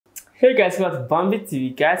Hey guys, welcome to Bambi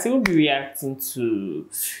TV. Guys, we will be reacting to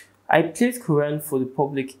I played Quran for the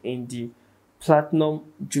public in the Platinum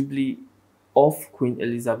Jubilee of Queen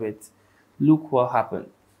Elizabeth. Look what happened.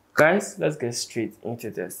 Guys, let's get straight into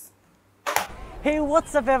this. Hey,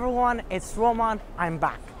 what's up everyone? It's Roman. I'm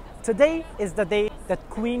back. Today is the day that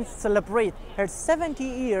Queen celebrate her 70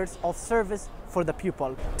 years of service for the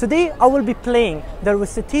people. Today I will be playing the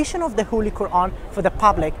recitation of the Holy Quran for the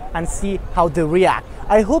public and see how they react.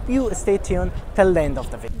 I hope you stay tuned till the end of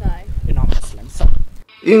the video. No. You're not Muslim, so.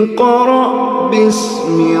 اقرأ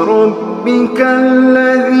باسم ربك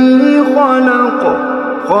الذي خلق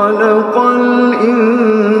خلق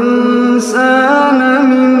الإنسان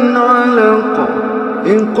من علق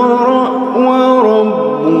اقرأ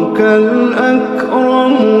وربك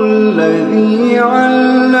الأكرم الذي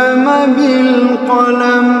علم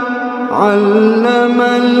بالقلم علم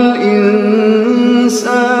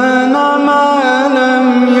الإنسان ما لم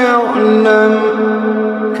يعلم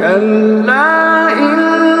كلا إن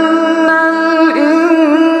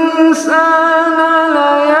الإنسان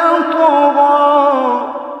ليطغى.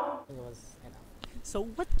 So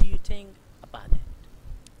what do you think about it?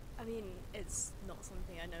 I mean, it's not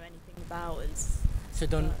something I know anything about. So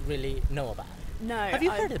don't really know about it. No. Have you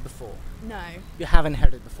heard it before? No. You haven't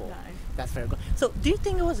heard it before? No. That's very good. So do you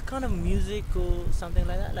think it was kind of music or something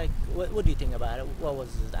like that? Like what do you think about it? What was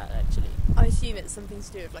that actually? I assume it's something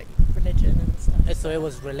to do with like religion and stuff. So it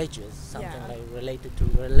was religious, something Yeah. like related to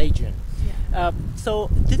religion. Yeah. So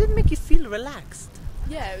did it make you feel relaxed?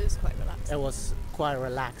 Yeah, it was quite relaxing. It was quite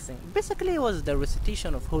relaxing. Basically it was the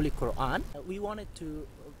recitation of Holy Quran. We wanted to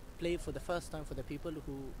play for the first time for the people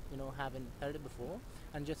who haven't heard it before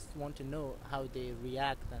and just want to know how they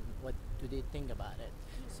react and what do they think about it.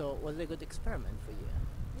 So was it a good experiment for you?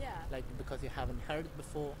 Yeah. Like because you haven't heard it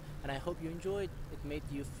before, and I hope you enjoyed. It made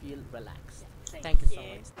you feel relaxed. Thank you so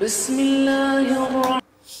much.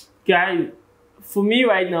 Guys, for me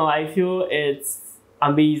right now, I feel it's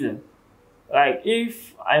amazing. Like,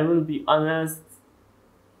 if I will be honest,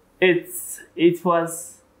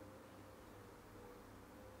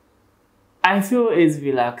 I feel it's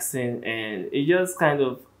relaxing, and it just kind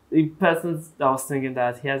of, the person that was thinking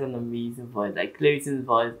that he has an amazing voice, like Clarity's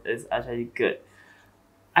voice is actually good.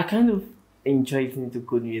 I kind of enjoy listening to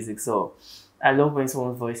good music, so I love when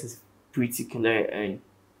someone's voice is pretty clear and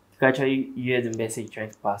you can actually hear the message trying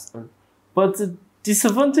to pass on. But the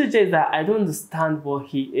disadvantage is that I don't understand what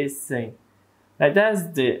he is saying. Like, that's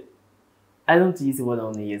the, I don't use the word I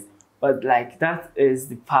want to use, but like that is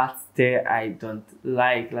the part there I don't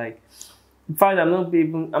like. Like, in fact, I'm not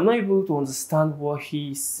able to understand what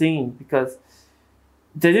he's saying because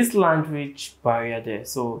there is language barrier there.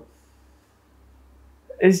 So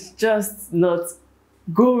it's just not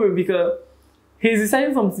going, because he's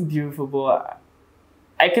deciding something beautiful, but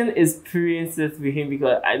I can experience it with him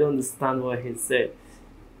because I don't understand what he said.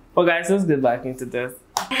 But guys, let's get back into this.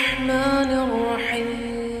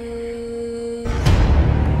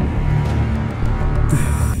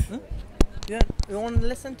 You want to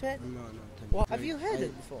listen to it? No. Well, have you heard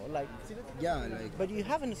it before? Like, Yeah, like. but you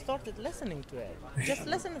haven't started listening to it. Just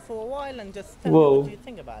listen for a while and just tell me Whoa. what you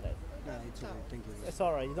think about it. Yeah, it's alright. Thank you. It's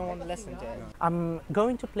alright, you don't want to listen to it. I'm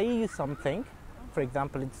going to play you something. For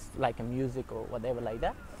example, it's like a music or whatever like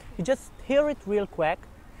that. You just hear it real quick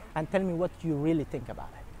and tell me what you really think about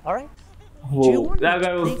it. Alright? Do you Whoa, want me that guy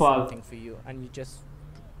to was play fast. something for you and you just,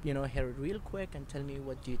 hear it real quick and tell me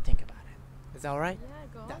what do you think about it? Is that alright? Yeah,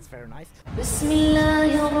 go on. That's very nice. بسم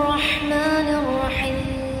الله الرحمن الرحيم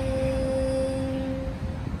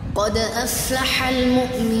قد أفلح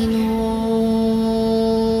المؤمنون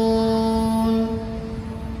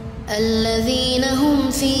الذين هم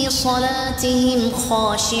في صلاتهم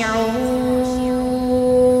خاشعون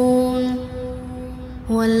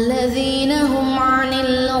والذين هم عن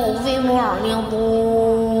اللغو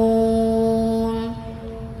معرضون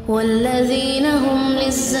والذين هم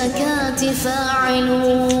للزكاة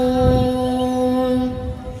فاعلون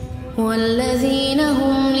والذين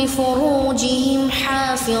هم لفروجهم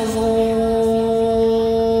حافظون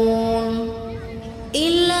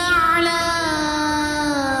إلا على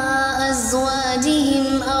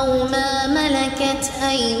أزواجهم أو ما ملكت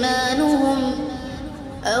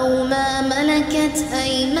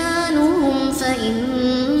أيمانهم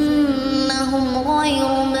فإنهم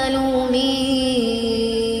غير ملومين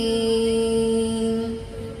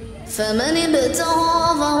فمن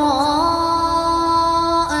ابتغى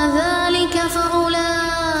وراء ذلك فأولئك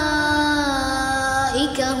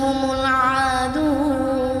هم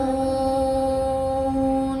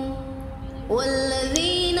العادون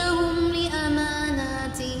والذين هم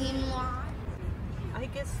لأماناتهم I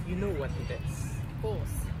guess you know what it is. Of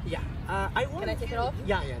course. Yeah. I want. Can I take it off?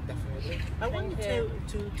 Yeah, yeah, definitely. I want you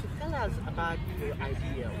to tell us about your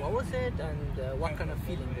idea. What was it, and what kind of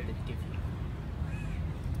feeling did it give you?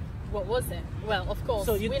 What was it? Well, of course.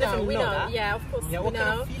 So you we definitely know. know that? Yeah, of course. Yeah. we What know.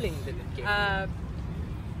 kind of feeling did it give you?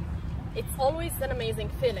 It's always an amazing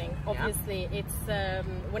feeling. Obviously, it's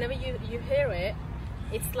whenever you hear it,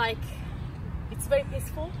 it's like it's very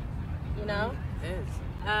peaceful. You know. It is.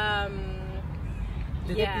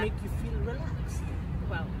 Did Yeah. it make you feel relaxed?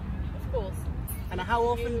 Well, of course. And how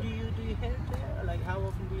often do you hear it? Like how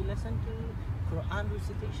often do you listen to Quran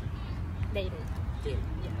recitation? Daily. Daily.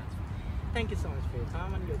 Yeah. Thank you so much for your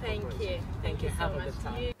time and your Thank cooperation. you. Thank you so Have a much. good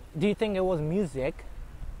time. You- Do you think it was music?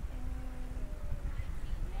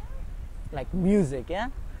 Like music, yeah?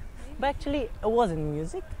 But actually, it wasn't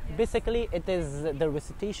music. Basically, it is the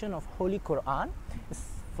recitation of Holy Quran. It's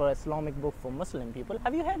for Islamic book for Muslim people.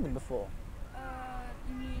 Have you heard it before?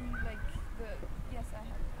 You mean like the? Yes, I have.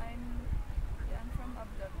 I'm from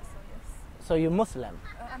Abu Dhabi, so yes. So you're Muslim.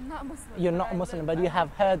 I'm not Muslim. You're but not I Muslim, live- but I you have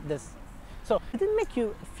heard yes. this. So did it make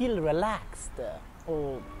you feel relaxed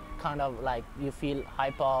or kind of like you feel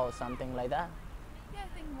hyper or something like that? Yeah, I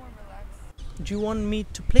think more relaxed. Do you want me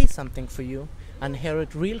to play something for you and hear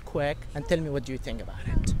it real quick and tell me what do you think about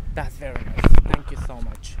it? That's very nice. Thank you so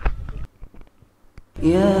much.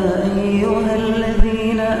 يا أيها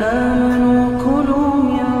الذين آمنوا كلوا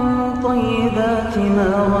من طيبات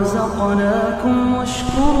ما رزقناكم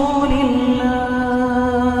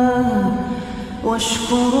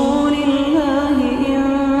واشكروا لله إن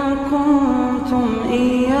كنتم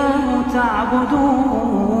إياه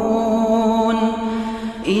تعبدون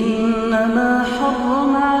إنما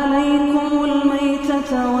حرم عليكم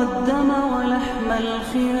الميتة والدم ولحم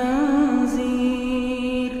الخنزير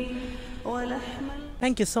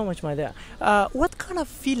Thank you so much, my dear. What kind of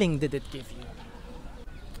feeling did it give you?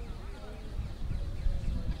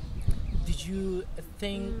 Did you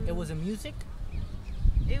think it was a music?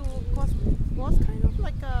 It was kind of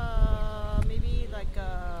like a maybe like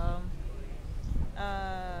a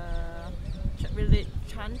really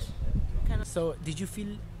chant kind of. So did you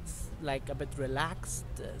feel like a bit relaxed,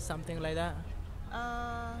 something like that?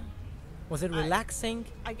 Was it relaxing?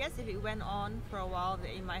 I guess if it went on for a while,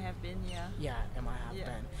 it might have been, yeah. Yeah, it might have Yeah.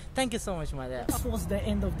 been. Thank you so much, my dear. This was the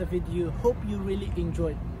end of the video. Hope you really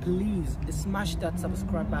enjoyed. Please smash that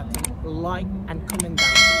subscribe button, like and comment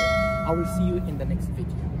down below. I will see you in the next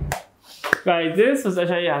video. Right, this was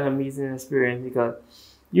actually an amazing experience because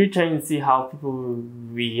you're trying to see how people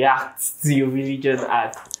react to your religion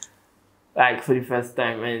at like for the first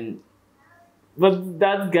time, but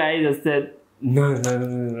that guy just said no,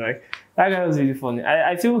 like that guy was really funny.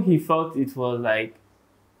 I feel he felt it was like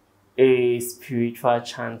a spiritual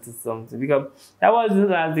chant or something because that was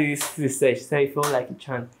as the research said it felt like a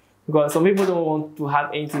chant because some people don't want to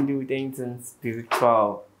have anything to do with anything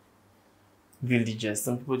spiritual, religious.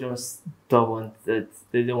 Some people just don't want it.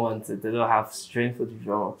 They don't want it. They don't have strength for the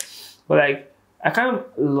drama. But like, I kind of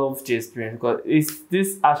love the experience because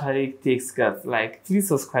this actually takes guts. Like, please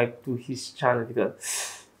subscribe to his channel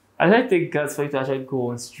because I like take guts for you to actually go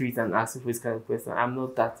on street and ask for this kind of question. I'm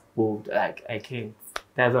not that bold. Like, I can't.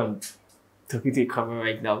 That's why I'm talking to the camera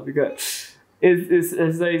right now because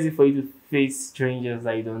it's not easy for you to face strangers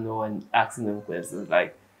that you don't know and asking them questions.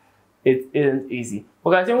 Like, it isn't easy.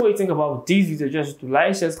 But guys, what do you think about this video? Just to like,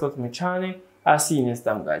 share, subscribe to my channel. I'll see you next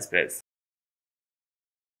time, guys. Peace.